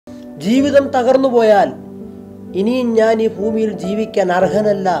ജീവിതം തകർന്നു പോയാൽ ഇനിയും ഞാൻ ഈ ഭൂമിയിൽ ജീവിക്കാൻ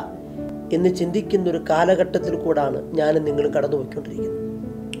അർഹനല്ല എന്ന് ചിന്തിക്കുന്ന ഒരു കാലഘട്ടത്തിൽ കൂടാണ് ഞാനും നിങ്ങൾ കടന്നുപോയിക്കൊണ്ടിരിക്കുന്നത്.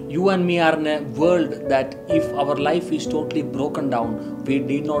 You and me are in a world that if our life is totally broken down, we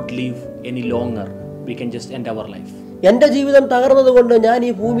need not live any longer. We can just end our life. എൻ്റെ ജീവിതം തകർന്നതുകൊണ്ട് ഞാൻ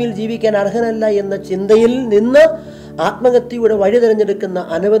ഈ ഭൂമിയിൽ ജീവിക്കാൻ അർഹനല്ല എന്ന ചിന്തയിൽ നിന്ന് ആത്മഹത്യയുടെ വഴി തിരഞ്ഞെടുക്കുന്ന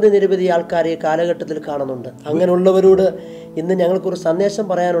നിരവധി ആൾക്കാരെ കാലഘട്ടത്തിൽ കാണുന്നുണ്ട്. അങ്ങനെയുള്ളവരോട് ഇന്ന് ഞങ്ങൾക്കൊരു സന്ദേശം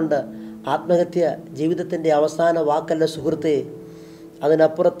പറയാനുണ്ട്. ആത്മഹത്യ ജീവിതത്തിൻ്റെ അവസാന വാക്കല്ല സുഹൃത്തേ.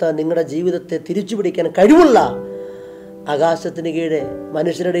 അതിനപ്പുറത്ത് നിങ്ങളുടെ ജീവിതത്തെ തിരിച്ചു പിടിക്കാൻ കഴിവുള്ള ആകാശത്തിന് കീഴെ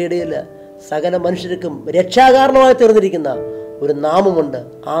മനുഷ്യരുടെ ഇടയിൽ സകല മനുഷ്യർക്കും രക്ഷാകാരണമായി തീർന്നിരിക്കുന്ന ഒരു നാമമുണ്ട്.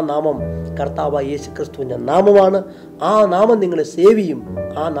 ആ നാമം കർത്താവായ യേശുക്രിസ്തുവിൻ്റെ നാമമാണ്. ആ നാമം നിങ്ങളെ സേവിയും,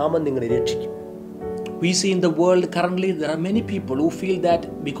 ആ നാമം നിങ്ങളെ രക്ഷിക്കും. We see in the world currently there are many people who feel that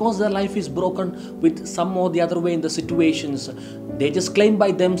because their life is broken with some or the other way in the situations, they just claim by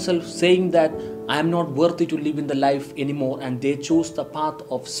themselves saying that I am not worthy to live in the life anymore, and they choose the path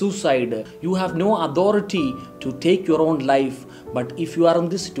of suicide. You have no authority to take your own life, but if you are in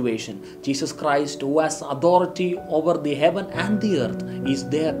this situation, Jesus Christ, who has authority over the heaven and the earth, is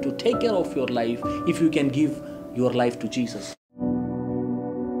there to take care of your life if you can give your life to Jesus.